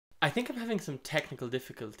I think I'm having some technical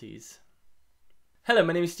difficulties. Hello,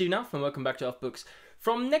 my name is Steve Naff and welcome back to AlffBooks.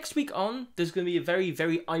 From next week on, there's going to be a very,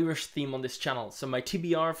 very Irish theme on this channel. So my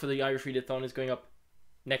TBR for the Irish Readathon is going up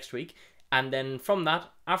next week. And then from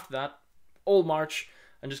that, after that, all March,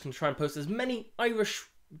 I'm just going to try and post as many Irish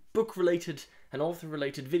book-related and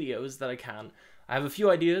author-related videos that I can. I have a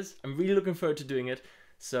few ideas. I'm really looking forward to doing it.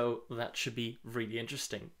 So that should be really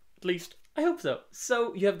interesting. At least, I hope so.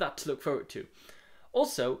 So you have that to look forward to.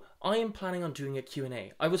 Also, I am planning on doing a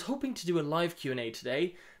Q&A. I was hoping to do a live Q&A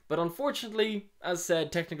today, but unfortunately, as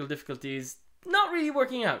said, technical difficulties not really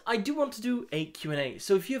working out. I do want to do a Q&A,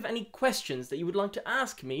 so if you have any questions that you would like to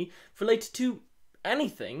ask me related to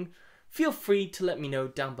anything, feel free to let me know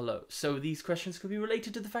down below. So these questions could be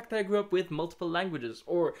related to the fact that I grew up with multiple languages,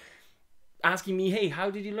 or asking me, hey, how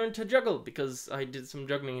did you learn to juggle? Because I did some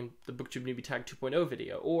juggling in the BookTube Newbie Tag 2.0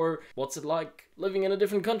 video. Or what's it like living in a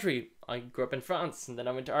different country? I grew up in France and then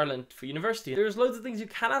I went to Ireland for university. There's loads of things you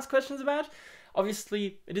can ask questions about.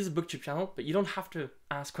 Obviously, it is a BookTube channel, but you don't have to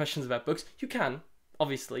ask questions about books. You can,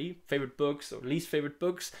 obviously, favorite books or least favorite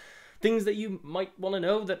books. Things that you might want to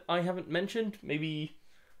know that I haven't mentioned. Maybe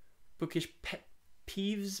bookish pet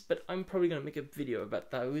peeves, but I'm probably going to make a video about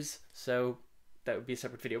those. So that would be a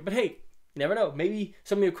separate video. But hey, you never know, maybe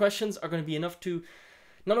some of your questions are going to be enough to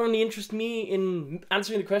not only interest me in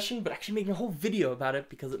answering the question, but actually making a whole video about it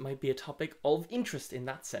because it might be a topic of interest in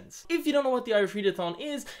that sense. If you don't know what the Irish Readathon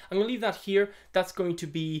is, I'm going to leave that here. That's going to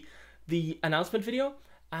be the announcement video,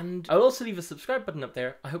 and I'll also leave a subscribe button up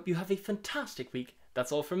there. I hope you have a fantastic week.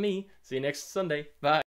 That's all from me. See you next Sunday. Bye.